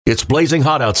It's blazing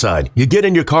hot outside. You get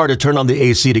in your car to turn on the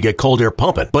AC to get cold air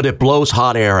pumping, but it blows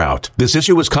hot air out. This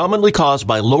issue is commonly caused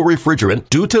by low refrigerant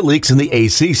due to leaks in the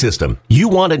AC system. You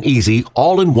want an easy,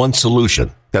 all-in-one solution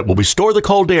that will restore the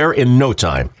cold air in no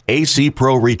time. AC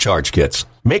Pro Recharge Kits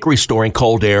make restoring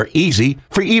cold air easy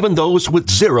for even those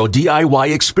with zero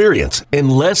DIY experience in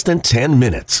less than 10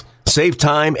 minutes. Save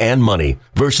time and money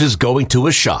versus going to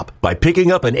a shop by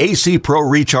picking up an AC Pro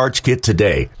Recharge Kit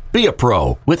today. Be a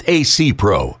pro with AC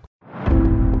Pro.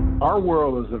 Our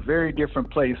world is a very different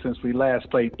place since we last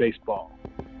played baseball.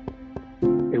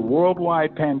 A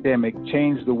worldwide pandemic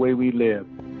changed the way we live.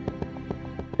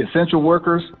 Essential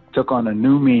workers took on a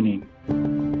new meaning.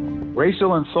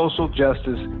 Racial and social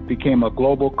justice became a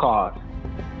global cause.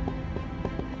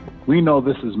 We know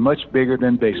this is much bigger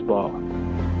than baseball.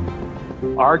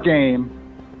 Our game,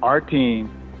 our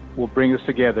team, will bring us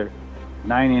together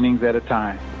 9 innings at a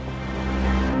time.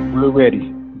 We're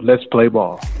ready. Let's play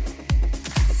ball.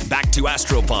 Back to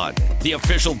Astropod, the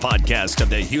official podcast of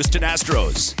the Houston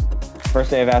Astros. First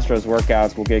day of Astros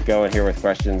workouts. We'll get going here with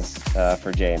questions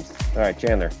for James. All right,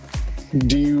 Chandler.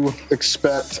 Do you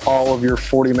expect all of your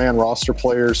 40-man roster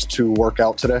players to work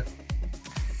out today?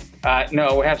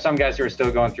 No, we have some guys who are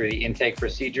still going through the intake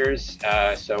procedures,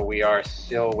 so we are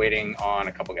still waiting on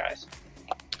a couple guys.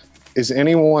 Is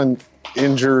anyone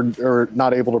injured or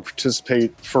not able to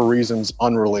participate for reasons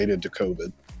unrelated to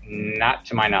COVID? Not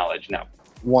to my knowledge, no.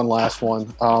 One last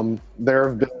one. There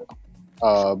have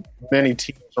been many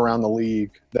teams around the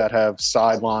league that have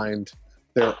sidelined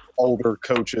their older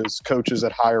coaches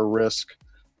at higher risk.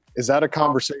 Is that a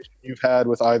conversation you've had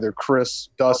with either Chris,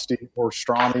 Dusty, or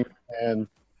Strawny? And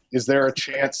is there a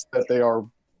chance that they are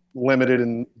limited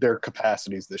in their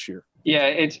capacities this year? Yeah,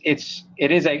 it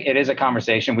is a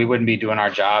conversation. We wouldn't be doing our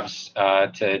jobs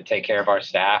to take care of our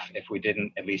staff if we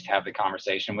didn't at least have the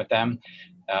conversation with them.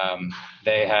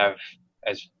 They have,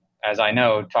 as I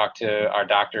know, talked to our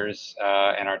doctors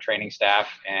and our training staff,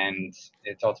 and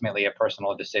it's ultimately a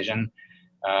personal decision.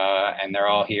 And they're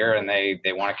all here, and they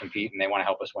want to compete, and they want to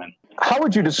help us win. How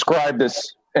would you describe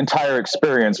this entire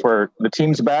experience where the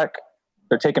team's back,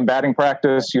 they're taking batting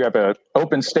practice, you have an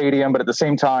open stadium, but at the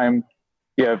same time,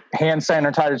 you have hand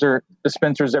sanitizer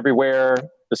dispensers everywhere,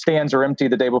 the stands are empty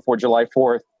the day before July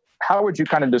 4th. How would you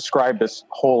kind of describe this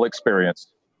whole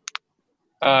experience?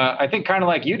 I think kind of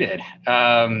like you did.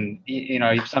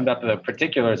 You've summed up the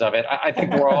particulars of it. I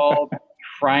think we're all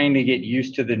trying to get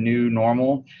used to the new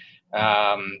normal.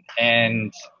 I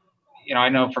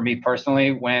know for me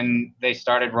personally, when they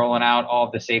started rolling out all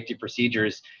of the safety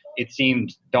procedures, it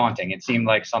seemed daunting. It seemed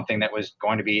like something that was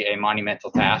going to be a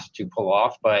monumental task to pull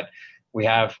off, but we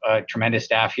have a tremendous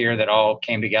staff here that all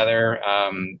came together.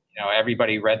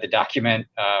 Everybody read the document,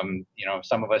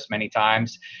 some of us many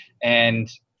times. And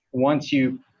once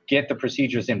you get the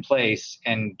procedures in place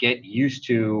and get used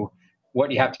to what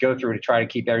you have to go through to try to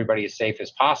keep everybody as safe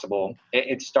as possible,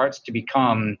 it starts to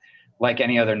become like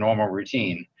any other normal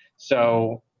routine.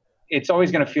 So it's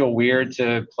always going to feel weird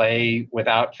to play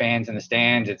without fans in the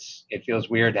stands. It feels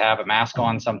weird to have a mask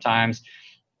on sometimes,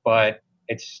 but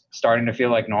it's starting to feel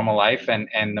like normal life.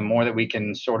 And the more that we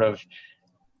can sort of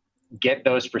get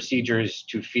those procedures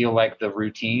to feel like the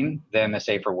routine, then the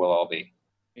safer we'll all be.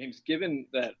 James, given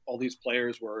that all these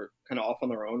players were kind of off on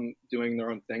their own, doing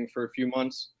their own thing for a few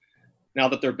months, now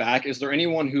that they're back, is there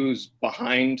anyone who's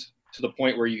behind to the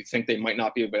point where you think they might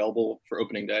not be available for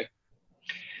opening day?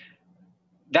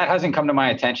 That hasn't come to my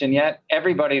attention yet.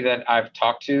 Everybody that I've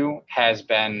talked to has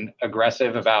been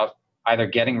aggressive about either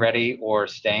getting ready or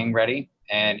staying ready.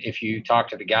 And if you talk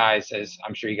to the guys, as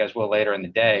I'm sure you guys will later in the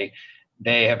day,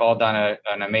 they have all done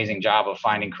an amazing job of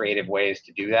finding creative ways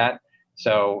to do that.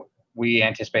 So we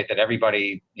anticipate that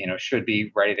everybody, should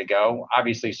be ready to go.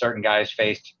 Obviously, certain guys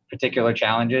faced particular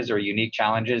challenges or unique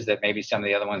challenges that maybe some of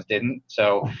the other ones didn't.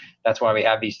 So that's why we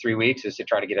have these 3 weeks, is to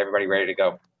try to get everybody ready to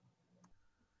go.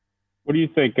 What do you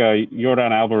think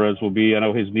Yordan Alvarez will be? I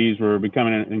know his knees were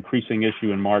becoming an increasing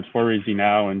issue in March. Where is he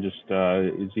now? And just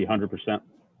is he 100%?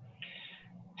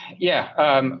 Yeah.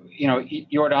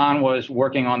 Yordan was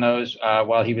working on those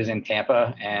while he was in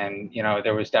Tampa. And,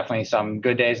 there was definitely some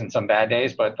good days and some bad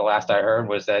days. But the last I heard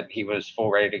was that he was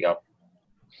full ready to go.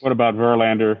 What about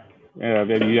Verlander? Have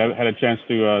you had a chance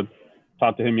to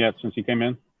talk to him yet since he came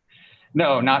in?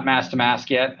 No, not mask to mask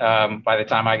yet. By the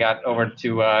time I got over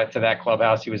to that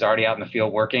clubhouse, he was already out in the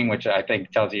field working, which I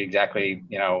think tells you exactly,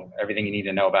 everything you need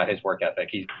to know about his work ethic.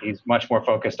 He's much more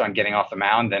focused on getting off the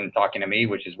mound than talking to me,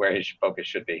 which is where his focus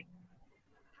should be.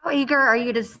 How eager are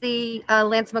you to see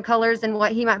Lance McCullers and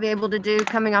what he might be able to do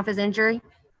coming off his injury?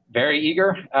 Very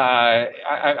eager.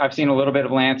 I've seen a little bit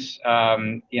of Lance,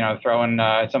 throwing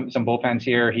some bullpens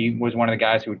here. He was one of the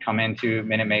guys who would come into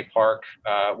Minute Maid Park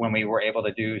when we were able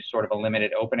to do sort of a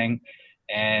limited opening.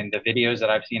 And the videos that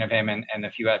I've seen of him and the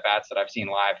few at-bats that I've seen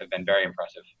live have been very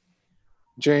impressive.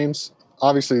 James,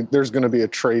 obviously there's going to be a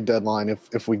trade deadline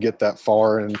if we get that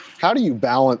far. And how do you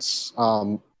balance,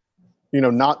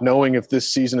 not knowing if this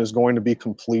season is going to be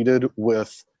completed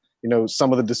with,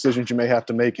 some of the decisions you may have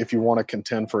to make if you want to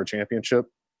contend for a championship?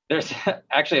 There's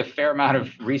actually a fair amount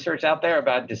of research out there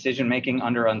about decision making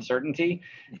under uncertainty.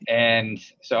 And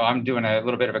so I'm doing a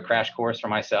little bit of a crash course for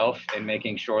myself and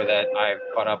making sure that I've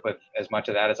caught up with as much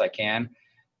of that as I can.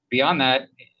 Beyond that,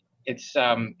 it's,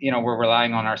 we're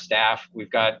relying on our staff.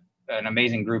 We've got an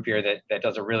amazing group here that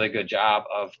does a really good job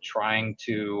of trying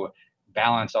to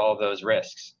balance all of those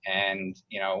risks. And,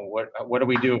 what do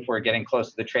we do if we're getting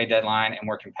close to the trade deadline and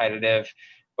we're competitive,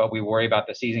 but we worry about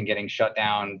the season getting shut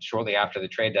down shortly after the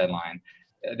trade deadline?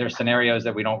 There's scenarios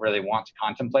that we don't really want to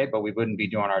contemplate, but we wouldn't be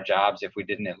doing our jobs if we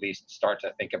didn't at least start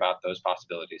to think about those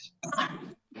possibilities.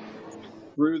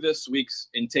 Through this week's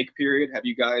intake period, have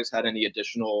you guys had any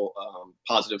additional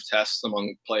positive tests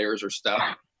among players or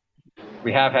staff?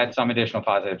 We have had some additional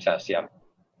positive tests, yeah.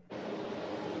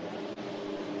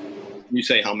 Can you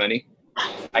say how many?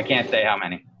 I can't say how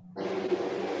many.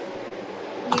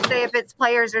 Can you say if it's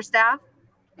players or staff?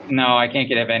 No, I can't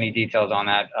give any details on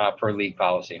that per league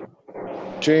policy.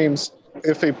 James,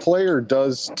 if a player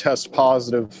does test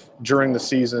positive during the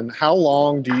season, how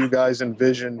long do you guys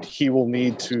envision he will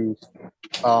need to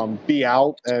be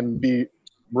out and be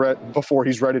before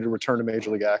he's ready to return to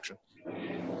Major League action?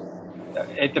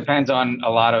 It depends on a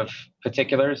lot of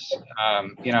particulars,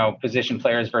 position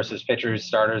players versus pitchers,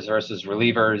 starters versus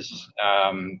relievers.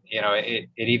 It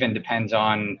even depends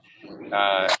on,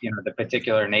 the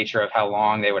particular nature of how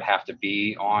long they would have to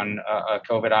be on a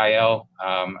COVID IL.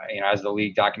 As the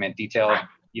league document detailed,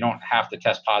 you don't have to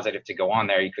test positive to go on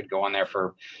there. You could go on there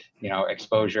for,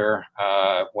 exposure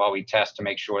while we test to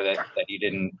make sure that you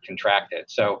didn't contract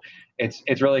it. So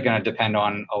it's really going to depend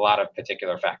on a lot of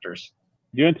particular factors.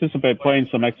 Do you anticipate playing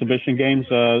some exhibition games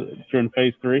during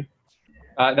phase 3?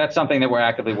 That's something that we're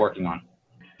actively working on.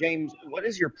 James, what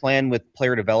is your plan with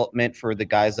player development for the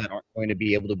guys that aren't going to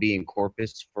be able to be in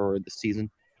Corpus for the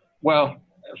season? Well,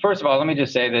 first of all, let me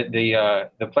just say that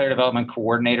the player development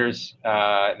coordinators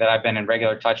that I've been in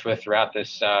regular touch with throughout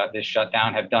this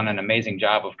shutdown have done an amazing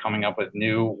job of coming up with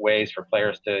new ways for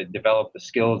players to develop the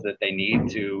skills that they need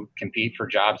to compete for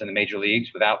jobs in the major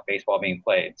leagues without baseball being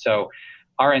played. So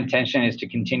our intention is to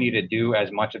continue to do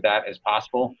as much of that as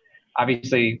possible.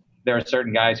 Obviously, there are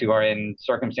certain guys who are in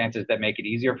circumstances that make it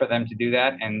easier for them to do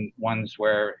that, and ones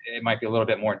where it might be a little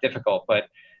bit more difficult. But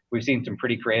we've seen some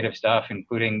pretty creative stuff,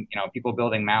 including people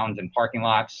building mounds in parking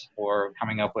lots or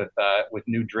coming up with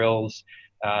new drills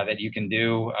that you can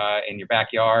do in your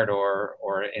backyard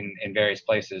or in various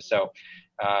places. So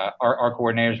our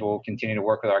coordinators will continue to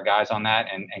work with our guys on that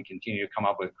and continue to come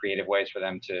up with creative ways for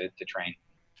them to train.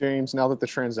 James, now that the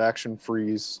transaction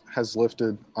freeze has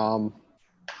lifted,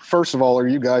 first of all, are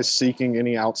you guys seeking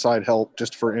any outside help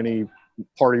just for any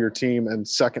part of your team? And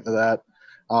second to that,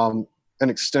 an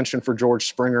extension for George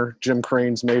Springer. Jim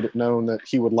Crane's made it known that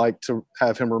he would like to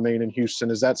have him remain in Houston.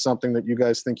 Is that something that you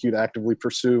guys think you'd actively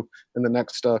pursue in the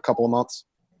next couple of months?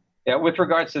 Yeah, with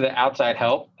regards to the outside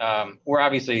help, we're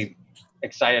obviously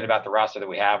excited about the roster that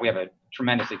we have. We have a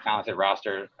tremendously talented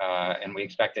roster, and we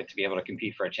expect it to be able to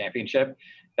compete for a championship.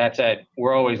 That said,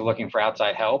 we're always looking for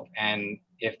outside help. And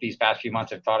if these past few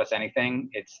months have taught us anything,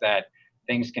 it's that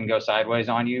things can go sideways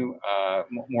on you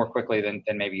more quickly than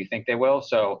maybe you think they will.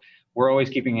 So we're always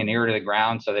keeping an ear to the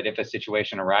ground so that if a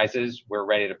situation arises, we're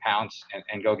ready to pounce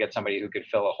and go get somebody who could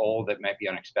fill a hole that might be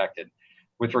unexpected.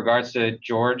 With regards to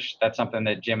George, that's something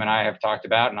that Jim and I have talked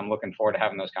about, and I'm looking forward to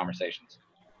having those conversations.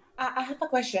 I have a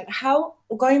question.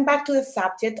 Going back to the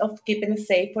subject of keeping it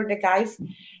safe for the guys,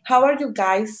 how are you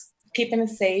guys keeping it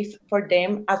safe for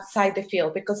them outside the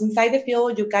field? Because inside the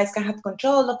field, you guys can have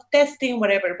control of testing,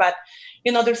 whatever. But,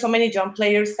 there's so many young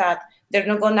players that they're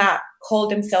not going to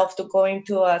hold themselves to going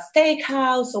to a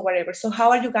steakhouse or whatever. So how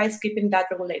are you guys keeping that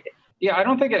regulated? Yeah, I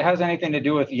don't think it has anything to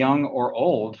do with young or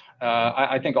old.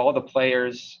 I think all the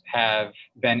players have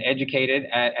been educated,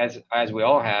 as we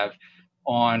all have,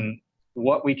 on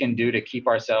what we can do to keep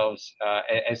ourselves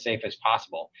as safe as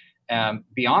possible.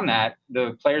 Beyond that,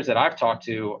 the players that I've talked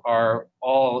to are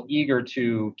all eager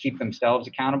to keep themselves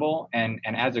accountable and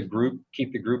as a group,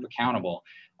 keep the group accountable.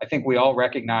 I think we all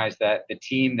recognize that the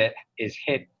team that is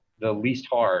hit the least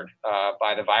hard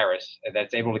by the virus,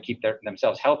 that's able to keep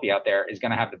themselves healthy out there, is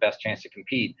going to have the best chance to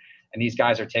compete. and these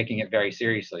guys are taking it very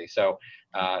seriously. So,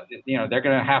 they're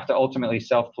going to have to ultimately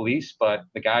self-police, but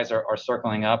the guys are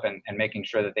circling up and making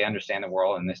sure that they understand that we're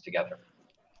all in this together.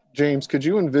 James, could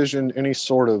you envision any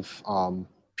sort of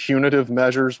punitive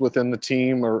measures within the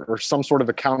team or some sort of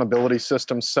accountability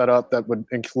system set up that would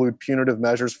include punitive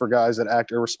measures for guys that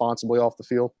act irresponsibly off the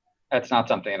field? That's not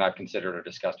something that I've considered or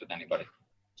discussed with anybody.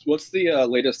 What's the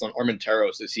latest on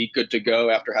Armenteros? Is he good to go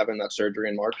after having that surgery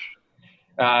in March?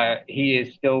 He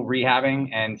is still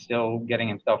rehabbing and still getting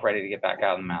himself ready to get back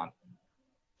out on the mound.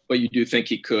 But you do think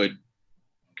he could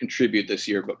contribute this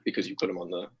year, but because you put him on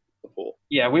the pool?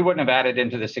 Yeah, we wouldn't have added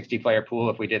into the 60-player pool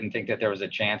if we didn't think that there was a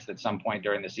chance at some point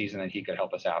during the season that he could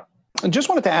help us out. I just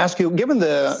wanted to ask you, given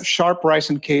the sharp rise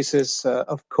in cases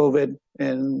of COVID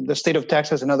in the state of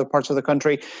Texas and other parts of the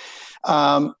country,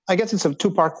 I guess it's a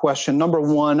two-part question. Number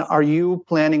one, are you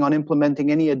planning on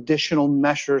implementing any additional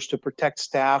measures to protect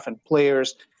staff and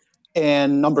players?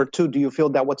 And number two, do you feel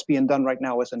that what's being done right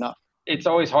now is enough? It's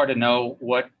always hard to know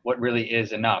what really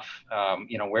is enough.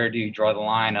 Where do you draw the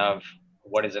line of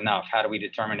what is enough? How do we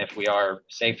determine if we are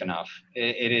safe enough?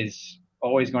 It is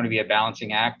always going to be a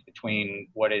balancing act between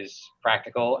what is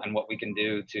practical and what we can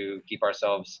do to keep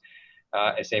ourselves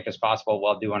as safe as possible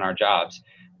while doing our jobs.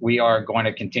 We are going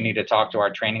to continue to talk to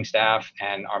our training staff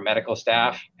and our medical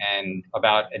staff and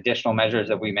about additional measures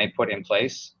that we may put in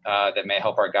place that may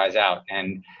help our guys out.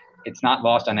 And it's not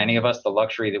lost on any of us the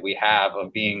luxury that we have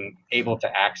of being able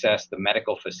to access the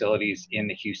medical facilities in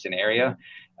the Houston area.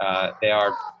 They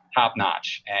are top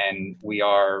notch, and we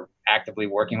are actively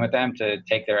working with them to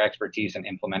take their expertise and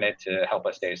implement it to help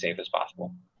us stay as safe as possible.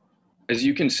 As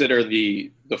you consider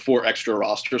the 4 extra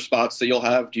roster spots that you'll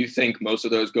have, do you think most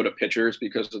of those go to pitchers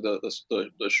because of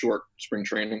the short spring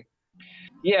training?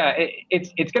 Yeah,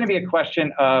 it's going to be a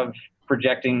question of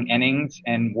projecting innings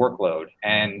and workload.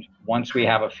 And once we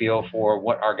have a feel for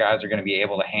what our guys are going to be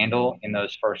able to handle in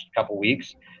those first couple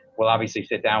weeks, we'll obviously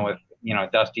sit down with,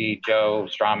 Dusty, Joe,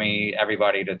 Strami,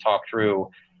 everybody to talk through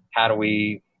how do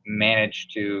we manage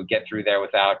to get through there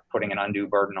without putting an undue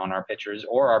burden on our pitchers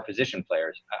or our position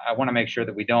players. I want to make sure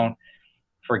that we don't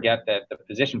forget that the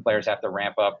position players have to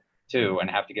ramp up too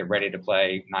and have to get ready to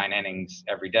play 9 innings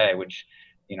every day, which,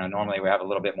 normally we have a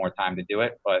little bit more time to do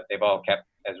it, but they've all kept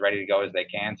as ready to go as they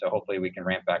can. So hopefully we can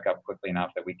ramp back up quickly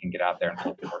enough that we can get out there and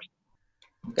hold the first.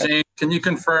 James, can you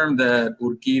confirm that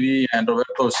Urquidy and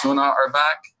Roberto Osuna are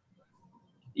back?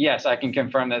 Yes, I can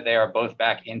confirm that they are both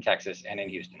back in Texas and in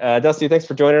Houston. Dusty, thanks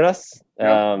for joining us.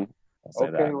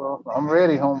 Okay, well, I'm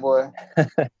ready, homeboy.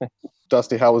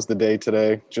 Dusty, how was the day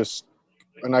today?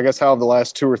 And I guess how have the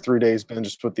last 2 or 3 days been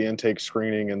just with the intake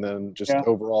screening and then just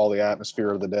overall the atmosphere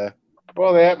of the day?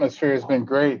 Well, the atmosphere has been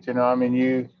great.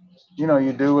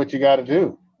 You do what you got to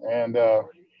do. And,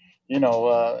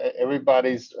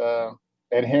 everybody's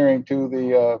adhering to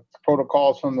the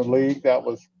protocols from the league that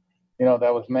was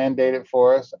mandated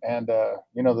for us. And,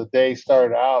 the day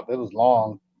started out, it was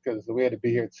long because we had to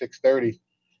be here at 6:30.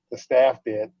 The staff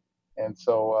did. And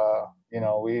so,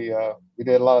 we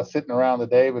did a lot of sitting around the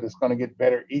day, but it's going to get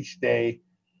better each day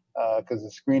because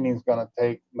the screening is going to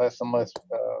take less and less,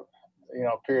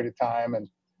 period of time. And,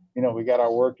 we got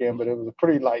our work in, but it was a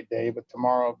pretty light day. But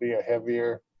tomorrow will be a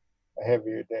heavier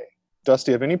day.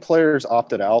 Dusty, have any players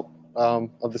opted out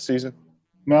of the season?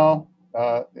 No,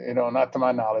 not to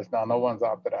my knowledge. No one's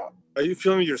opted out. How are you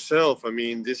feeling yourself? I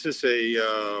mean, this is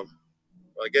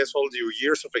I guess all your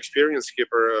years of experience,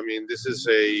 Skipper. I mean, this is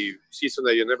a season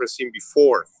that you've never seen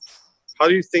before. How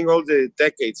do you think all the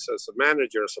decades as a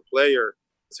manager, as a player,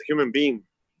 as a human being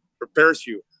prepares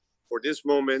you for this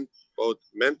moment, both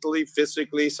mentally,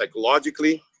 physically,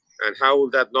 psychologically, and how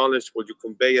will that knowledge, will you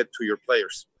convey it to your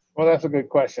players? Well, that's a good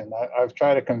question. I've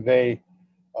tried to convey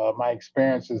my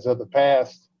experiences of the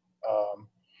past.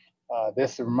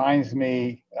 This reminds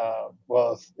me,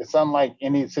 it's unlike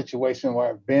any situation where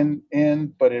I've been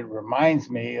in, but it reminds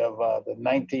me of the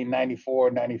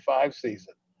 1994-95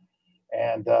 season.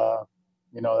 And,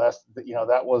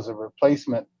 that was a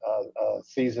replacement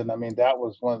season. I mean, that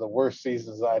was one of the worst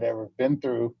seasons I'd ever been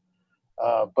through.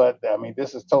 But,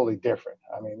 this is totally different.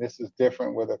 This is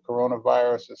different where the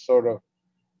coronavirus is sort of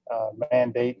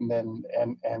mandating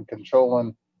and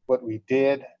controlling what we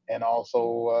did and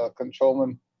also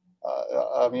controlling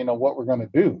what we're going to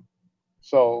do.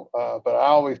 So, but I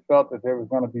always felt that there was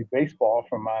going to be baseball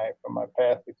from my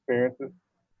past experiences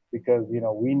because,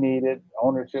 we need it,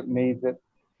 ownership needs it,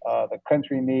 the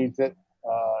country needs it,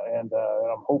 and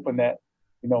I'm hoping that,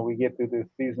 we get through this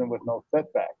season with no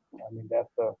setbacks.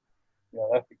 That's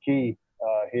the key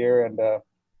here, and the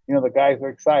guys are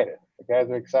excited. The guys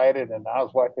are excited, and I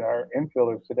was watching our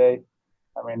infielders today.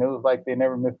 I mean, it was like they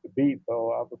never missed a beat.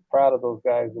 So I was proud of those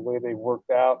guys, the way they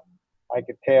worked out. I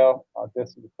could tell. This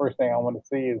is the first thing I want to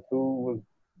see is who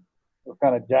was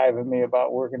kind of jiving me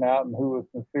about working out and who was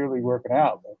sincerely working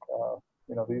out. But,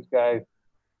 these guys,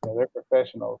 they're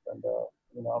professionals, and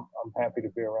I'm happy to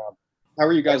be around. How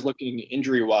are you guys looking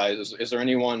injury-wise? Is there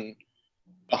anyone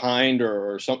behind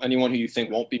or anyone who you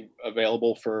think won't be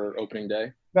available for opening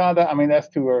day? No, that's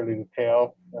too early to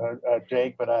tell,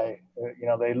 Jake. But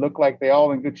they look like they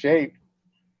all in good shape.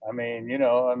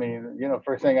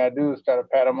 First thing I do is try to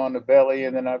pat them on the belly,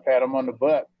 and then I pat them on the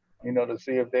butt, to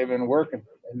see if they've been working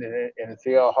and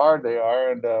see how hard they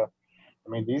are. And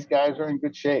these guys are in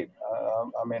good shape.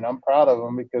 I'm proud of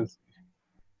them because,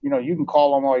 you can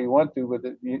call them all you want to, but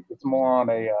it's more on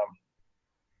a,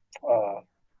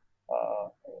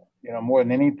 more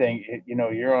than anything,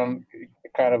 you're on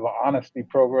kind of an honesty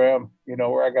program,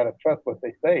 where I got to trust what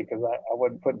they say because I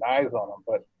wasn't putting eyes on them.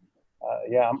 But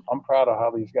I'm proud of how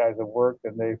these guys have worked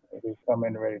and they've come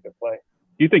in ready to play.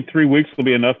 Do you think 3 weeks will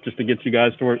be enough just to get you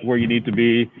guys to where you need to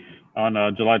be on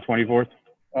July 24th?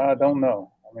 I don't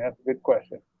know. That's a good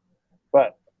question.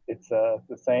 But it's the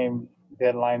same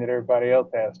deadline that everybody else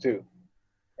has too.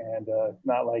 And it's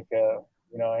not like,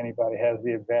 anybody has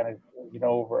the advantage,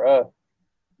 over us.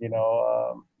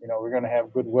 We're going to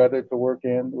have good weather to work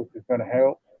in, which is going to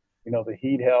help. The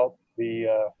heat helps.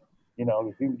 If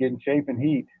you can get in shape in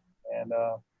heat. And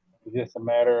it's just a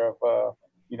matter of,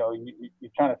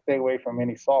 you're trying to stay away from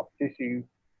any soft tissue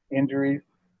injuries,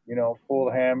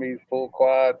 pulled hammies, pulled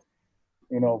quads,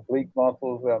 bleak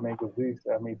muscles. Because these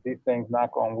things,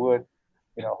 knock on wood,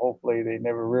 hopefully they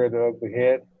never rear their ugly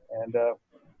head. And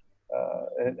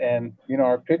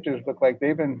our pitchers look like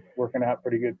they've been working out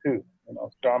pretty good too.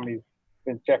 Stromey's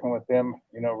been checking with them,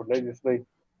 religiously.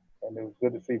 And it was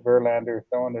good to see Verlander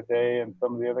throwing today and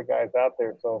some of the other guys out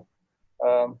there. So,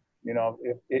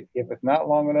 if it's not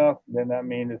long enough, then that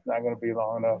means it's not going to be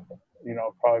long enough,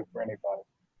 probably for anybody.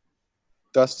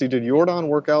 Dusty, did Jordan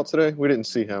work out today? We didn't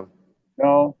see him.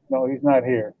 No, he's not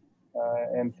here.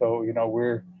 And so,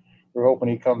 we're hoping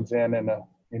he comes in a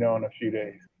few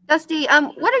days. Dusty,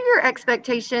 what are your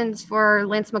expectations for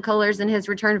Lance McCullers and his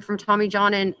return from Tommy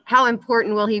John, and how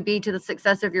important will he be to the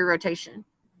success of your rotation?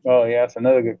 Oh, yeah, that's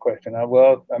another good question. He's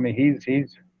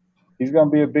going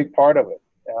to be a big part of it,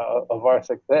 of our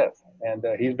success. And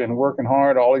he's been working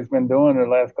hard. All he's been doing the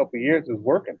last couple of years is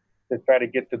working to try to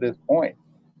get to this point.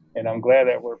 And I'm glad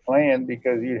that we're playing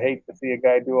because you'd hate to see a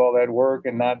guy do all that work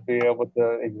and not be able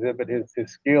to exhibit his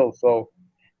skills. So,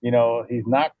 he's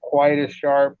not quite as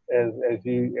sharp as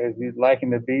you'd like him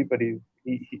to be, but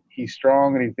he's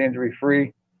strong and he's injury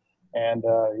free. And,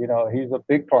 he's a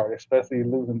big part, especially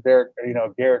losing Garrett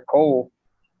Cole.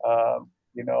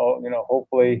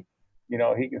 Hopefully,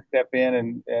 he can step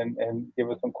in and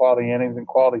give us some quality innings and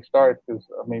quality starts. Because,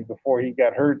 before he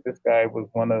got hurt, this guy was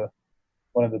one of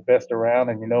the best around.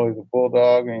 And, he's a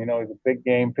bulldog and, he's a big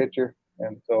game pitcher.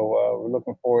 And so we're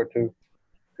looking forward to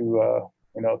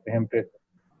him pitching.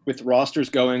 With rosters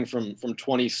going from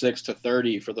 26 to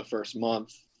 30 for the first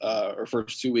month or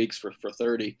first 2 weeks for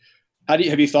 30,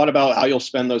 have you thought about how you'll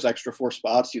spend those extra 4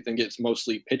 spots? Do you think it's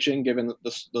mostly pitching given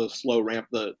the slow ramp,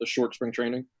 the short spring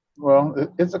training? Well,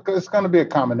 it's going to be a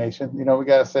combination. We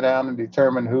got to sit down and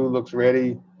determine who looks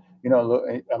ready.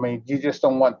 You just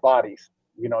don't want bodies.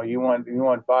 You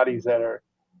want bodies that are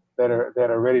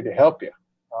ready to help you.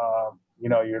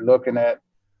 You're looking at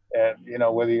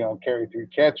whether you're going to carry 3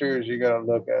 catchers, you're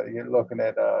looking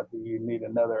at do you need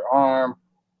another arm?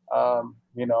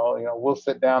 We'll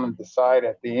sit down and decide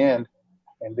at the end,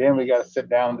 and then we got to sit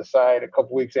down and decide a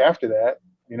couple weeks after that.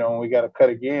 And we got to cut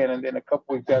again, and then a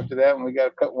couple weeks after that, and we got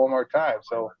to cut one more time.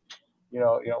 So,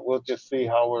 we'll just see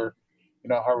how we're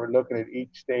looking at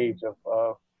each stage of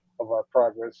our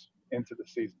progress into the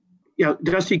season. Yeah,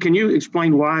 Dusty, can you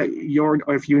explain why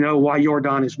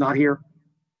Jordan is not here?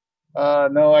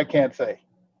 No, I can't say.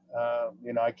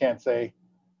 I can't say.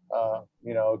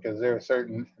 Because there are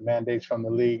certain mandates from the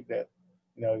league that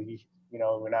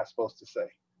we're not supposed to say.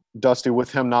 Dusty,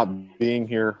 with him not being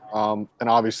here, and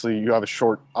obviously you have a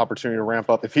short opportunity to ramp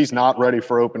up. If he's not ready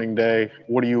for opening day,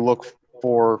 what do you look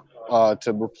for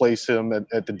to replace him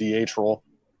at the DH role?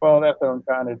 Well, that's what I'm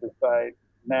trying to decide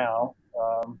now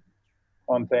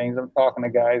on things. I'm talking to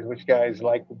guys, which guys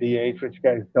like the DH, which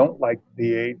guys don't like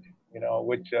the DH,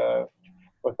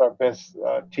 what's our best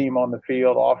team on the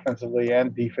field offensively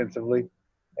and defensively.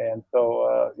 And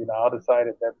so, I'll decide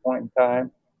at that point in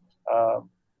time.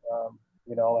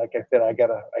 Like I said, I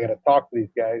gotta talk to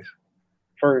these guys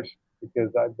first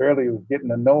because I barely was getting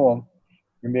to know them,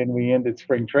 and then we ended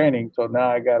spring training. So now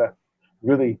I gotta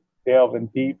really delve in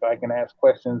deep. I can ask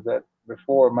questions that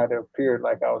before it might have appeared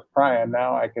like I was prying.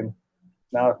 Now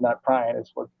it's not prying.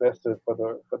 It's what's best for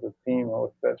the team and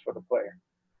what's best for the player.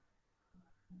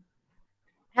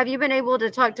 Have you been able to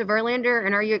talk to Verlander,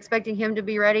 and are you expecting him to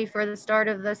be ready for the start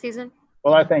of the season?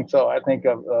 Well, I think so. I think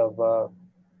of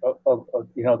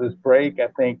this break. I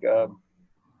think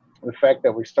the fact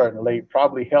that we're starting late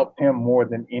probably helped him more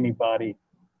than anybody,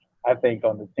 I think,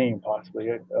 on the team possibly.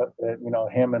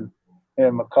 Him and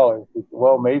McCullers.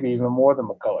 Well, maybe even more than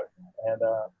McCullers. And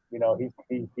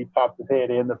he popped his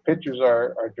head in. The pitchers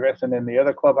are dressing in the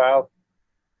other clubhouse,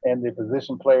 and the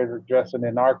position players are dressing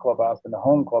in our clubhouse, in the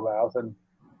home clubhouse. And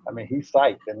I mean, he's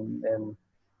psyched and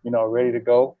ready to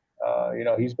go.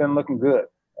 He's been looking good.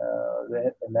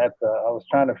 And that's I was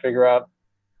trying to figure out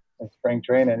in spring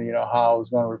training, how I was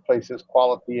going to replace his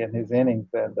quality and his innings.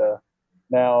 And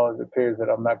now it appears that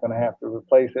I'm not going to have to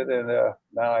replace it. And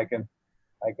now I can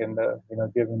give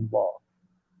him the ball.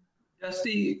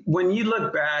 Dusty, when you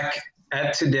look back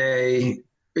at today,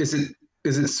 is it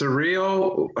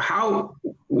surreal? How,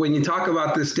 when you talk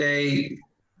about this day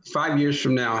 5 years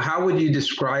from now, how would you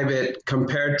describe it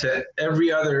compared to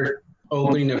every other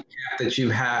opening of camp that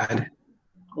you've had?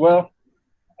 Well,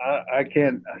 I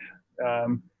can't.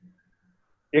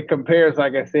 It compares,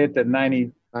 like I said, to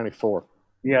 94.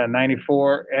 Yeah,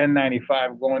 94 and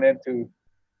 95 going into,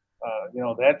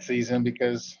 that season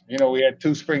because, we had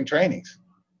 2 spring trainings,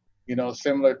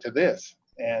 similar to this.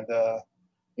 And,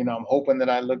 I'm hoping that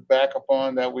I look back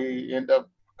upon that we end up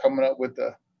coming up with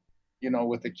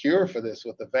with the cure for this,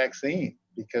 with the vaccine,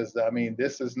 because, I mean,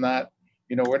 this is not,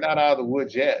 we're not out of the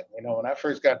woods yet. When I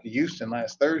first got to Houston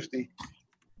last Thursday,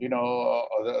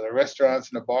 the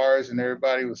restaurants and the bars and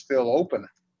everybody was still open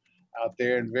out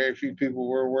there, and very few people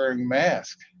were wearing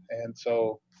masks. And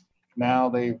so now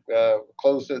they've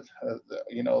closed it,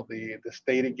 the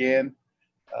state again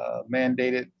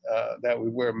mandated that we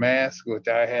wear masks, which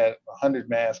I had 100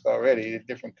 masks already,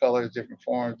 different colors, different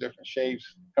forms, different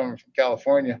shapes coming from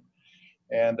California.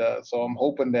 And so I'm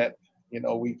hoping that,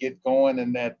 we get going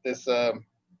and that this,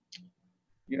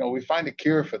 we find a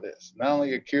cure for this. Not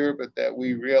only a cure, but that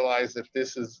we realize that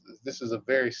this is a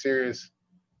very serious,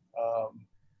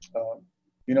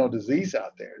 disease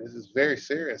out there. This is very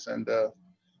serious, and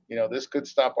this could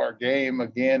stop our game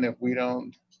again if we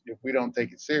don't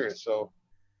take it serious. So,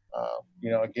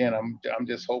 again, I'm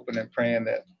just hoping and praying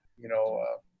that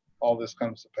all this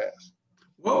comes to pass.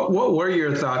 What were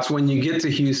your thoughts when you get to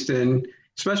Houston,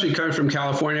 especially coming from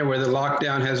California, where the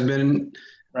lockdown has been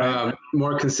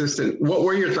more consistent? What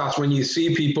were your thoughts when you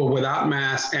see people without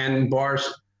masks and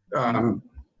bars?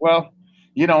 Well,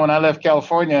 when I left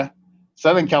California,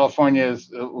 Southern California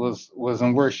was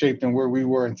in worse shape than where we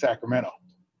were in Sacramento,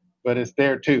 but it's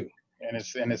there too, and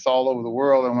it's all over the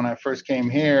world. And when I first came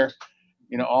here,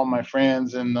 all my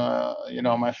friends and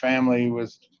my family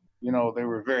was, they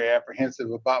were very apprehensive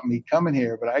about me coming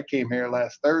here. But I came here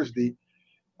last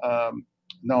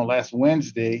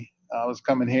Wednesday. I was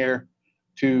coming here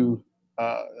to,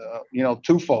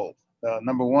 twofold.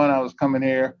 Number one, I was coming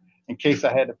here in case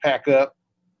I had to pack up,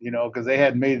 because they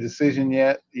hadn't made a decision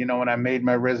yet, when I made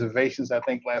my reservations, I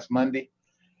think last Monday,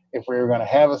 if we were going to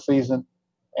have a season.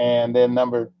 And then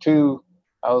number two,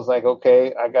 I was like,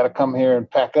 okay, I got to come here and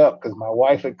pack up because my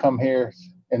wife had come here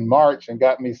in March and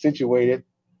got me situated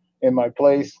in my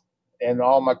place, and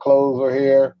all my clothes were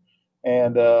here.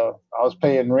 And I was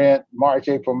paying rent March,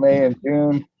 April, May, and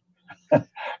June.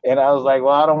 And I was like,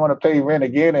 well, I don't want to pay rent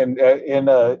again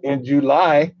in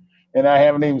July, and I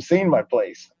haven't even seen my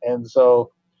place. And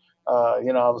so, I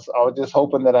was just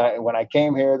hoping that when I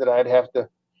came here, that I'd have to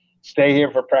stay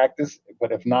here for practice.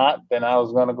 But if not, then I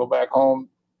was going to go back home,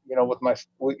 with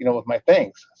my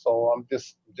things. So I'm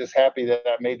just happy that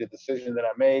I made the decision that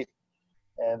I made.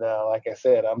 And like I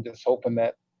said, I'm just hoping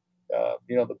that,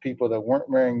 the people that weren't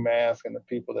wearing masks and the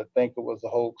people that think it was a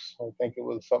hoax or think it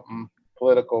was something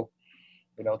political,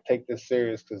 take this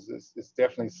serious, because it's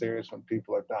definitely serious when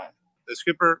people are dying. The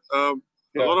skipper, a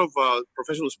lot of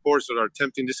professional sports that are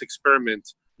attempting this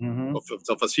experiment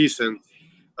of a season,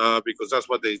 because that's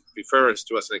what they refer us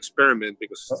to as an experiment,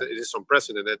 because it is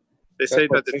unprecedented. They say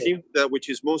that the team which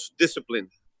is most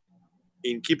disciplined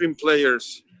in keeping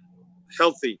players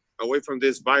healthy away from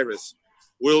this virus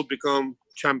will become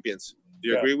champions. Do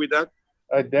you agree with that?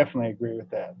 I definitely agree with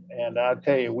that. And I'll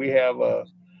tell you, we have,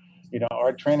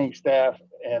 our training staff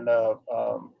and,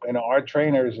 our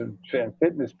trainers and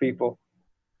fitness people,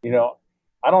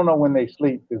 I don't know when they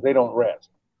sleep because they don't rest.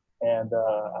 And,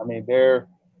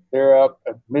 they're up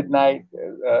at midnight,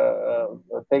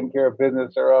 taking care of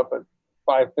business. They're up at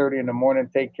 5:30 in the morning,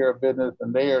 take care of business,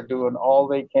 and they are doing all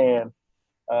they can,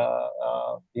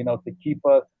 to keep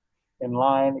us in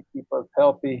line, to keep us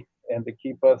healthy, and to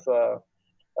keep us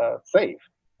safe.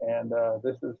 And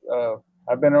this is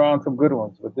I've been around some good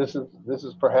ones, but this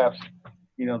is perhaps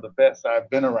the best I've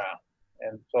been around.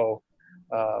 And so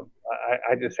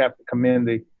I just have to commend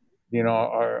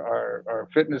our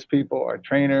fitness people, our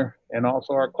trainer, and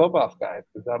also our clubhouse guys,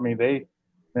 because I mean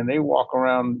they walk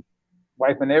around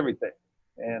wiping everything,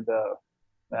 and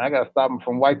I got to stop them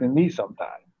from wiping me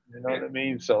sometimes. You know what I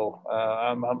mean? So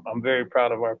I'm very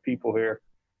proud of our people here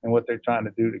and what they're trying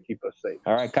to do to keep us safe.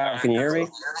 All right, Kyle, can you hear me?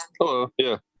 Hello.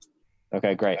 Yeah.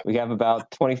 Okay, great. We have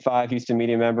about 25 Houston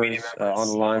media members on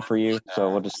the line for you, so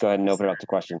we'll just go ahead and open it up to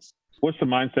questions. What's the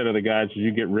mindset of the guys as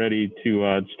you get ready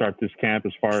to start this camp,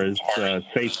 as far as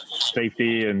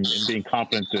safety and being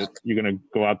confident that you're going to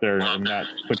go out there and not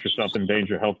put yourself in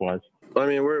danger health-wise? I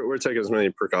mean, we're taking as many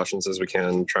precautions as we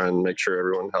can, try and make sure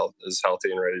everyone is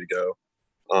healthy and ready to go.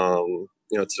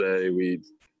 Today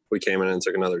we came in and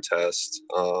took another test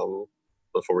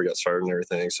before we got started and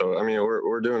everything. So, I mean,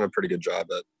 we're doing a pretty good job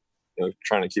at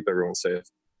trying to keep everyone safe.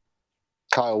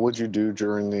 Kyle, what'd you do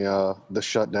during the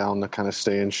shutdown to kind of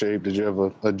stay in shape? Did you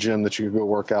have a gym that you could go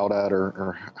work out at,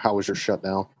 or how was your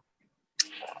shutdown?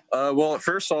 Well, at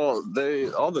first, all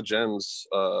the gyms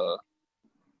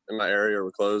in my area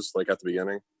were closed, like at the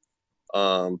beginning.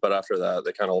 But after that,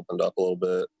 they kind of opened up a little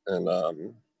bit, and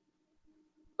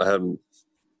I had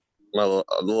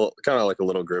kind of like a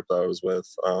little group that I was with.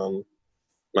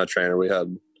 My trainer, we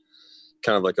had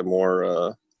kind of like a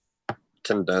more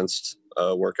condensed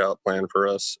workout plan for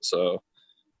us. So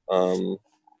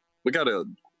we got a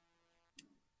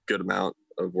good amount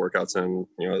of workouts in,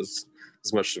 as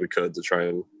much as we could to try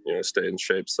and, stay in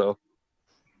shape. So.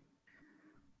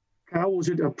 How was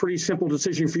it a pretty simple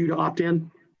decision for you to opt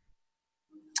in?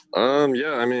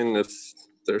 Yeah, I mean, if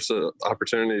there's an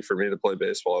opportunity for me to play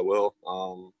baseball, I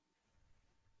will.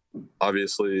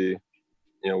 Obviously,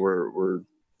 we're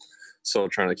still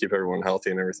trying to keep everyone healthy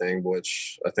and everything,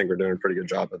 which I think we're doing a pretty good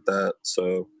job at that.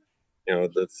 So,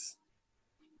 that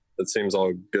seems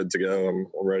all good to go. I'm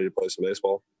ready to play some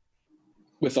baseball.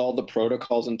 With all the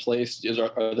protocols in place,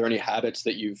 are there any habits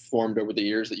that you've formed over the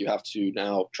years that you have to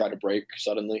now try to break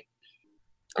suddenly?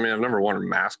 I mean, I've never worn a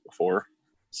mask before.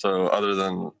 So other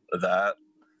than that,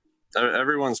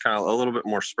 everyone's kind of a little bit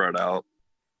more spread out.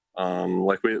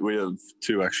 Like we have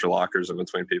 2 extra lockers in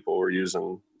between people. We're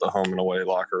using the home and away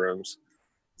locker rooms.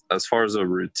 As far as the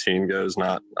routine goes,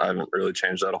 I haven't really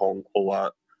changed that a whole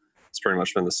lot. It's pretty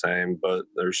much been the same, but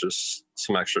there's just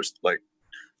some extra like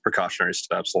precautionary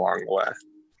steps along the way.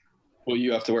 Will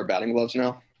you have to wear batting gloves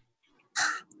now?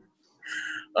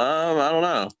 I don't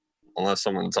know. Unless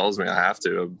someone tells me I have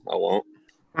to, I won't.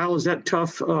 How is that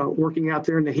tough working out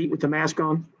there in the heat with the mask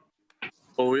on?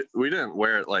 Well, we didn't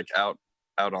wear it like out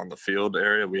on the field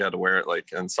area. We had to wear it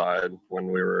like inside when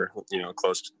we were,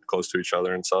 close to each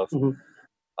other and stuff.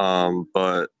 Mm-hmm.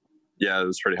 But yeah, it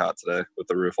was pretty hot today with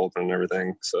the roof open and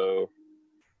everything. So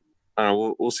I don't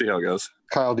know. We'll see how it goes.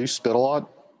 Kyle, do you spit a lot?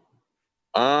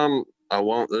 I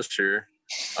won't this year.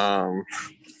 No,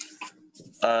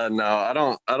 I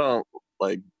don't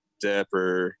like dip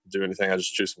or do anything. I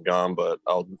just chew some gum, but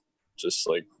I'll just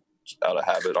like out of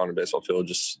habit on a baseball field,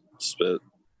 just spit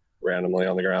randomly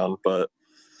on the ground. But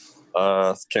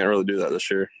can't really do that this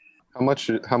year. How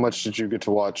much did you get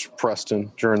to watch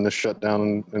Preston during the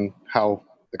shutdown, and how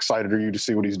excited are you to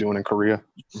see what he's doing in Korea?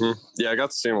 Mm-hmm. Yeah, I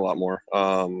got to see him a lot more.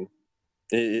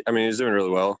 He's doing really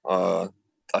well.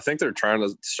 I think they're trying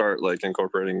to start like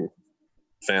incorporating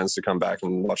fans to come back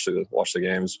and watch the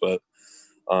games, but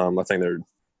I think they're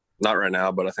not right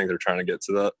now, but I think they're trying to get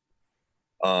to that.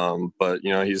 But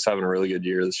he's having a really good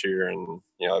year this year, and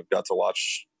I've got to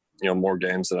watch more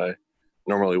games than I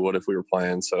normally would if we were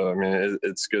playing. So I mean,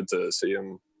 it's good to see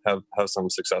him have some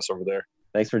success over there.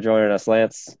 Thanks for joining us,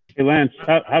 Lance. Hey, Lance,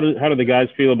 how do the guys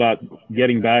feel about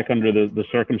getting back under the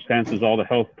circumstances, all the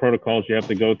health protocols you have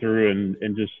to go through,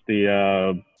 and just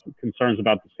the concerns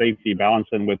about the safety,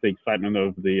 balancing with the excitement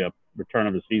of the return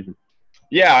of the season?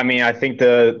 Yeah, I mean, I think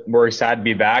we're excited to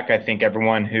be back. I think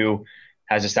everyone who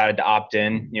has decided to opt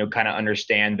in, kind of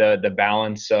understand the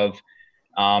balance of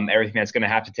everything that's going to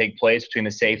have to take place between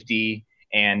the safety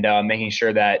and making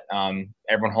sure that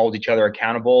everyone holds each other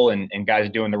accountable and guys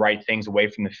are doing the right things away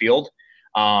from the field.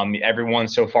 Everyone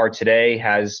so far today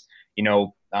has,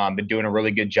 been doing a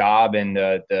really good job, and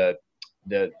the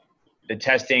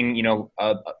testing,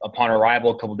 upon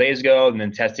arrival a couple of days ago, and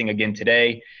then testing again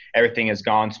today, everything has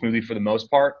gone smoothly for the most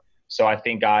part. So I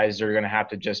think guys are going to have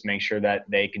to just make sure that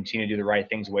they continue to do the right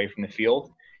things away from the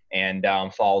field and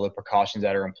follow the precautions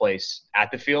that are in place at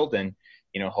the field. And,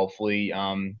 hopefully,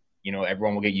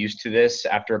 everyone will get used to this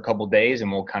after a couple days,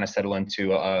 and we'll kind of settle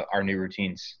into our new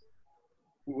routines.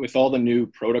 With all the new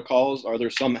protocols, are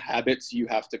there some habits you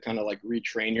have to kind of like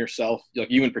retrain yourself, like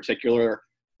you in particular,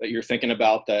 that you're thinking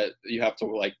about that you have to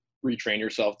like retrain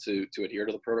yourself to adhere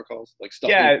to the protocols, like stuff?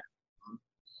 Yeah.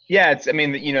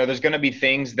 There's going to be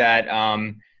things that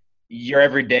your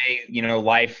everyday,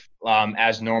 life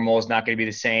as normal is not going to be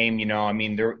the same.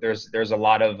 There's a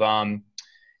lot of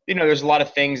there's a lot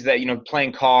of things that,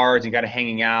 playing cards and kind of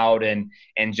hanging out and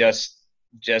just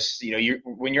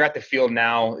when you're at the field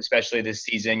now, especially this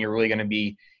season, you're really going to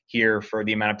be here for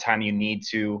the amount of time you need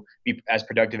to be as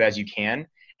productive as you can,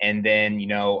 and then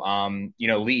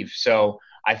leave. So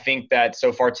I think that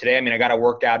so far today, I got a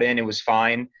workout in, it was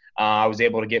fine. I was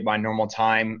able to get my normal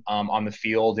time on the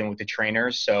field and with the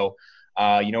trainers. So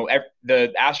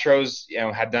the Astros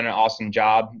have done an awesome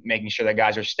job making sure that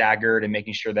guys are staggered and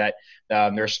making sure that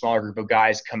there's a smaller group of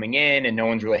guys coming in and no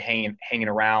one's really hanging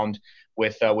around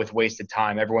with wasted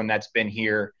time. Everyone that's been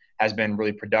here has been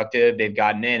really productive. They've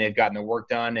gotten in, they've gotten their work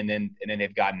done, and then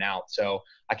they've gotten out. So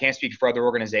I can't speak for other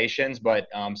organizations, but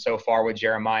so far with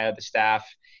Jeremiah, the staff,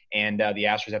 and the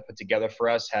Astros have put together for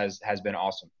us has been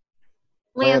awesome.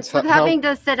 Lance, with having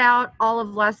to sit out all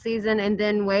of last season and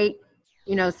then wait,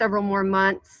 several more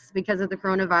months because of the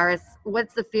coronavirus,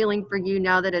 what's the feeling for you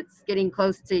now that it's getting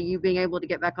close to you being able to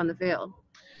get back on the field?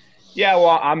 Yeah,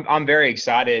 well, I'm very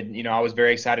excited. I was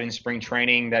very excited in spring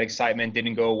training. That excitement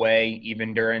didn't go away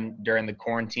even during the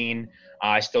quarantine.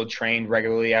 I still trained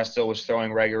regularly. I still was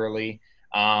throwing regularly.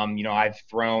 I've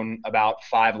thrown about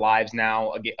 5 lives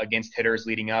now against hitters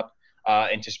leading up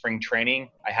into spring training.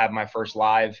 I have my first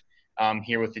live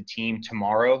here with the team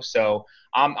tomorrow. So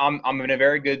I'm in a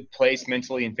very good place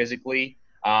mentally and physically.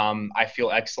 I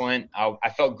feel excellent. I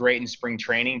felt great in spring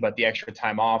training, but the extra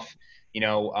time off,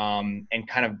 and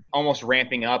kind of almost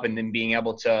ramping up and then being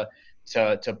able to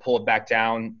pull it back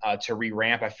down to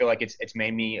re-ramp, I feel like it's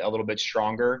made me a little bit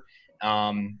stronger.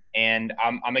 And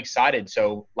I'm excited.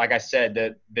 So like I said,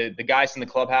 the guys in the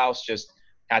clubhouse just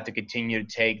have to continue to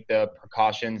take the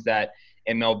precautions that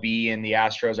MLB and the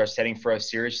Astros are setting for us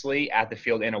seriously at the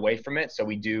field and away from it. So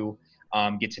we do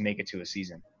get to make it to a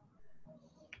season.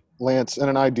 Lance, in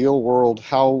an ideal world,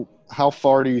 how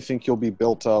far do you think you'll be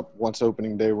built up once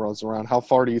opening day rolls around? How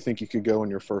far do you think you could go in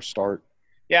your first start?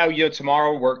 Yeah,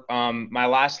 tomorrow my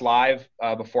last live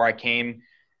before I came,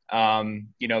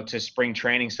 to spring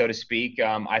training, so to speak.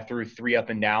 I threw 3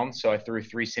 up and down, so I threw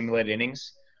 3 simulated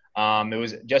innings. It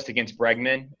was just against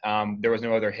Bregman. There was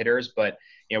no other hitters, but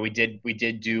we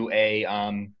did do a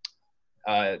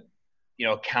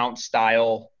count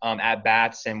style at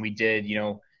bats, and we did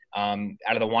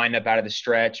out of the windup, out of the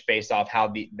stretch, based off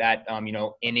how that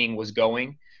inning was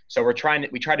going. So we tried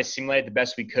to simulate it the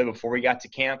best we could before we got to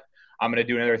camp. I'm going to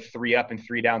do another 3 up and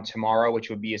 3 down tomorrow, which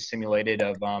would be a simulated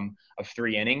of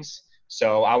 3 innings.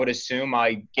 So I would assume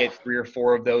I get 3 or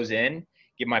 4 of those in,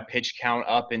 get my pitch count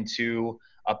up into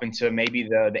maybe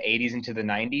the 80s into the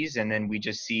 90s, and then we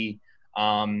just see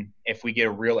if we get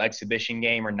a real exhibition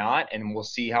game or not, and we'll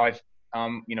see how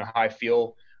I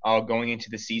feel going into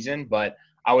the season. But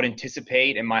I would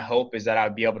anticipate, and my hope is that I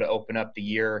would be able to open up the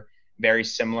year very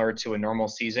similar to a normal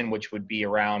season, which would be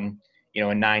around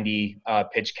a 90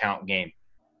 pitch count game.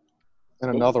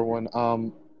 And another one,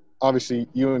 obviously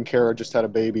you and Kara just had a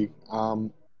baby.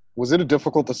 Was it a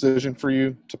difficult decision for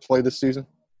you to play this season?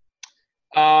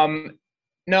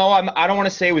 No, I don't want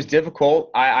to say it was difficult.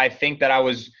 I think that I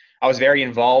was very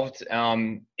involved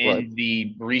in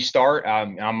the restart.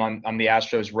 I'm the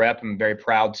Astros rep. I'm very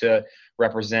proud to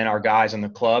represent our guys on the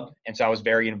club, and so I was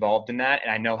very involved in that.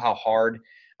 And I know how hard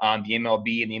the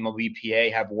MLB and the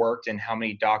MLBPA have worked, and how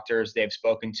many doctors they've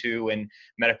spoken to and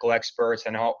medical experts. I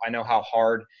know how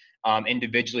hard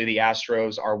individually the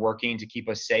Astros are working to keep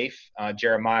us safe.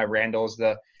 Jeremiah Randall's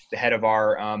the head of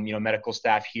our medical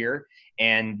staff here,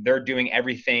 and they're doing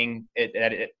everything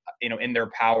in their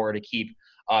power to keep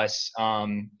us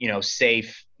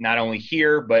safe, not only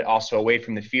here but also away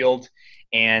from the field.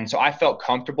 And so I felt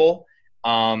comfortable.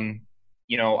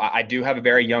 I do have a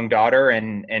very young daughter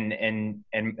and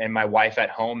my wife at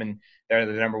home, and they're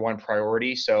the number one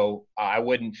priority. So I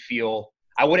wouldn't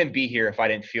be here if I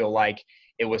didn't feel like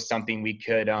it was something we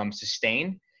could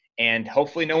sustain. And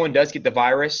hopefully no one does get the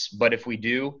virus, but if we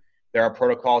do, there are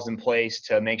protocols in place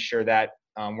to make sure that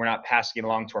we're not passing it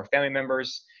along to our family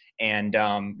members, and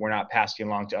we're not passing it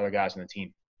along to other guys on the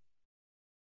team.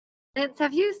 Lance,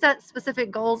 have you set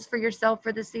specific goals for yourself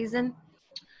for this season?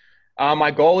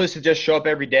 My goal is to just show up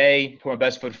every day, put my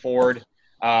best foot forward,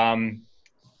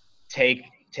 take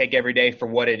every day for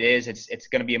what it is. It's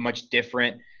going to be a much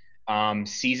different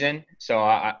season. So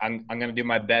I'm going to do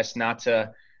my best not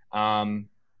to,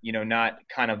 not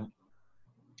kind of,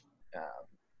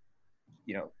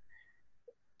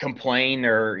 complain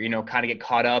or, kind of get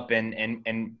caught up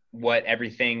in what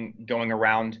everything going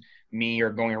around me or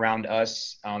going around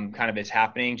us kind of is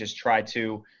happening. Just try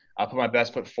to put my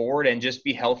best foot forward and just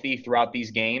be healthy throughout these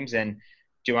games and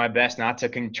do my best not to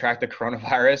contract the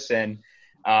coronavirus. And,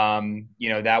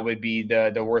 that would be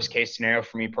the worst case scenario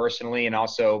for me personally, and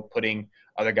also putting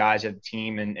other guys at the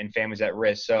team and families at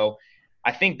risk. So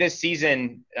I think this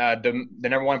season, the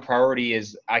number one priority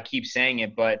is, I keep saying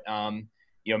it, but,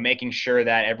 making sure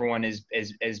that everyone is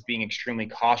being extremely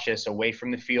cautious away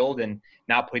from the field and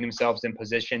not putting themselves in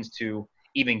positions to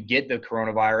even get the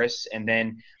coronavirus, and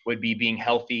then would be being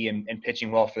healthy and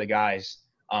pitching well for the guys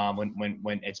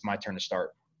when it's my turn to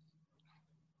start.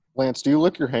 Lance, do you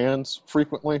lick your hands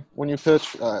frequently when you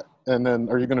pitch? And then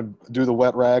are you going to do the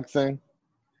wet rag thing?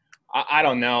 I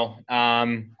don't know.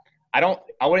 I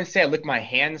wouldn't say I lick my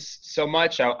hands so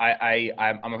much. I'm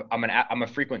a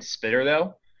frequent spitter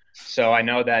though. So I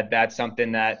know that that's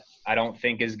something that I don't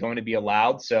think is going to be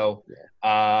allowed. So,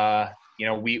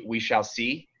 we shall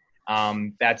see.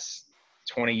 That's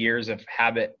 20 years of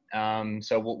habit.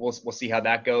 So we'll see how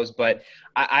that goes. But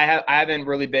I haven't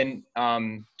really been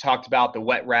talked about the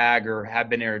wet rag or have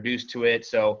been introduced to it.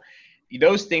 So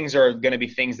those things are going to be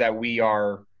things that we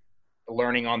are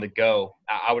learning on the go.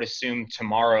 I would assume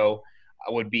tomorrow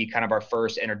would be kind of our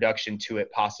first introduction to it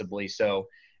possibly. So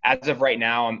as of right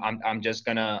now, I'm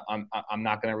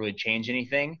not gonna really change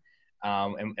anything,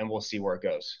 and we'll see where it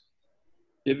goes.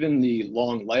 Given the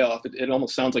long layoff, it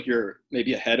almost sounds like you're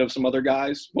maybe ahead of some other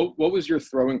guys. What was your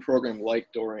throwing program like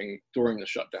during the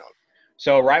shutdown?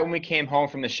 So right when we came home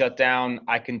from the shutdown,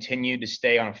 I continued to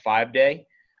stay on a 5-day,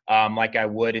 like I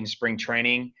would in spring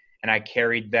training, and I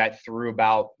carried that through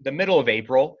about the middle of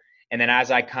April. And then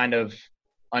as I kind of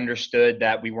understood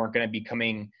that we weren't going to be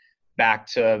coming back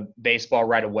to baseball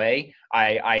right away,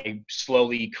 I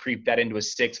slowly creeped that into a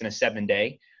 6 and a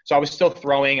 7-day. So I was still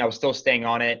throwing, I was still staying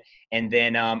on it. And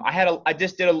then I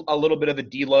just did a little bit of a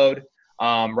deload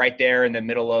right there in the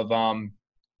middle of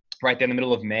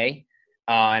May.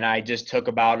 And I just took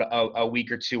about a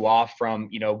week or two off from,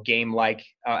 game-like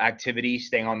activity,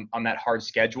 staying on that hard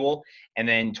schedule. And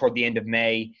then toward the end of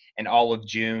May and all of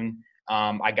June,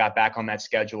 I got back on that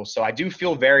schedule. So I do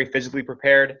feel very physically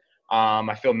prepared.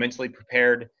 I feel mentally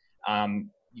prepared.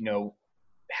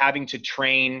 Having to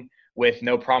train with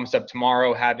no promise of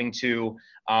tomorrow, having to,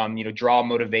 draw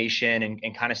motivation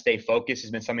and kind of stay focused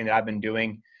has been something that I've been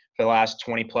doing for the last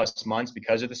 20 plus months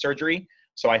because of the surgery.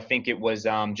 So I think it was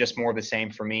just more of the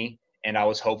same for me, and I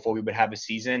was hopeful we would have a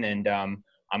season, and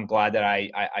I'm glad that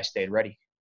I stayed ready.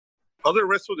 How the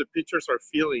rest of the pitchers are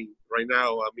feeling right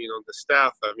now, on the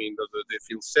staff? Do they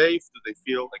feel safe? Do they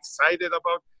feel excited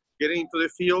about getting into the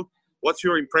field? What's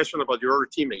your impression about your other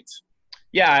teammates?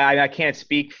 Yeah, I can't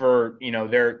speak for,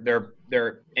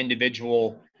 their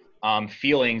individual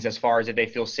feelings as far as if they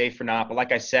feel safe or not. But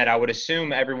like I said, I would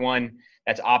assume everyone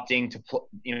that's opting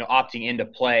into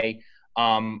play,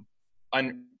 I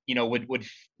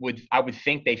would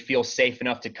think they feel safe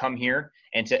enough to come here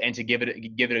and to give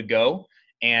it a go.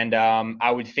 And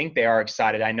I would think they are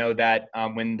excited. I know that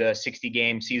when the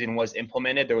 60-game season was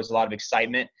implemented, there was a lot of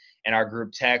excitement in our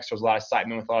group text. There was a lot of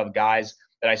excitement with a lot of guys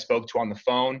that I spoke to on the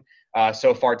phone.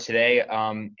 So far today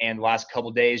and the last couple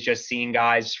of days, just seeing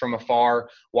guys from afar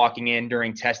walking in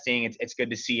during testing, it's good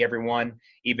to see everyone,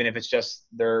 even if it's just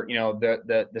their,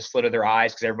 the slit of their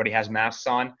eyes, because everybody has masks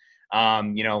on. I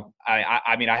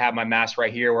have my mask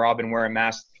right here. We're all been wearing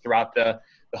masks throughout the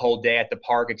whole day at the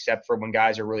park, except for when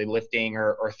guys are really lifting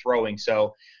or throwing.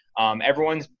 So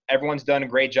everyone's done a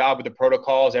great job with the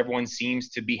protocols. Everyone seems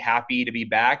to be happy to be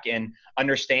back and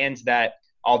understands that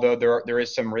although there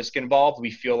is some risk involved,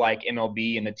 we feel like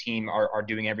MLB and the team are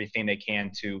doing everything they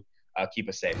can to keep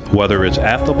us safe. Whether it's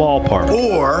at the ballpark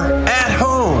or at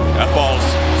home. That ball's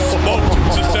smoked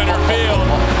to center field.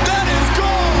 That is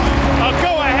gone! A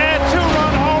go-ahead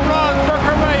 2-run home run for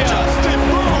Correa. Justin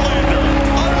Verlander,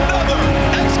 another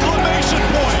exclamation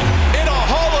point in a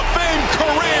Hall of Fame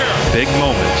career. Big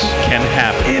moments can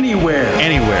happen anywhere.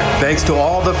 Thanks to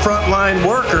all the frontline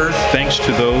workers. Thanks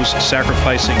to those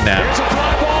sacrificing now. It's a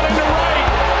fly ball into right.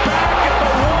 Back at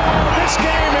the wall. This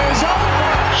game is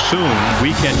over. Soon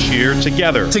we can cheer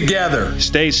together.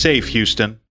 Stay safe,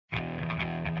 Houston.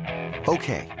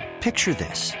 Okay, picture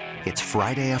this. It's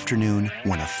Friday afternoon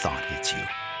when a thought hits you.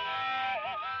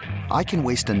 I can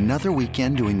waste another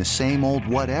weekend doing the same old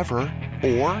whatever,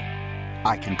 or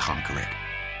I can conquer it.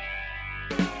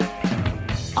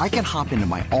 I can hop into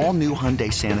my all-new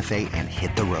Hyundai Santa Fe and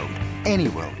hit the road. Any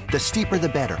road, the steeper the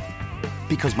better.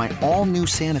 Because my all-new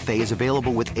Santa Fe is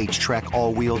available with H-Track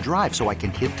all-wheel drive, so I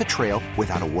can hit the trail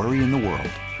without a worry in the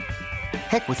world.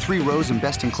 Heck, with 3 rows and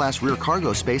best-in-class rear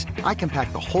cargo space, I can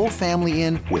pack the whole family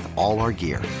in with all our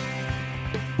gear.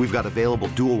 We've got available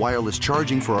dual wireless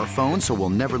charging for our phones, so we'll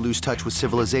never lose touch with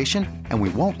civilization, and we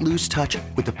won't lose touch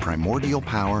with the primordial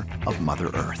power of Mother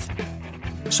Earth.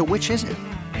 So which is it?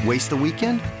 Waste the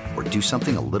weekend or do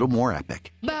something a little more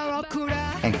epic?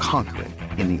 And conquer it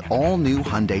in the all-new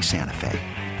Hyundai Santa Fe.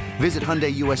 Visit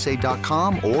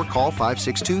HyundaiUSA.com or call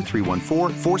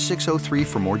 562-314-4603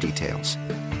 for more details.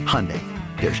 Hyundai,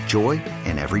 there's joy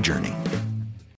in every journey.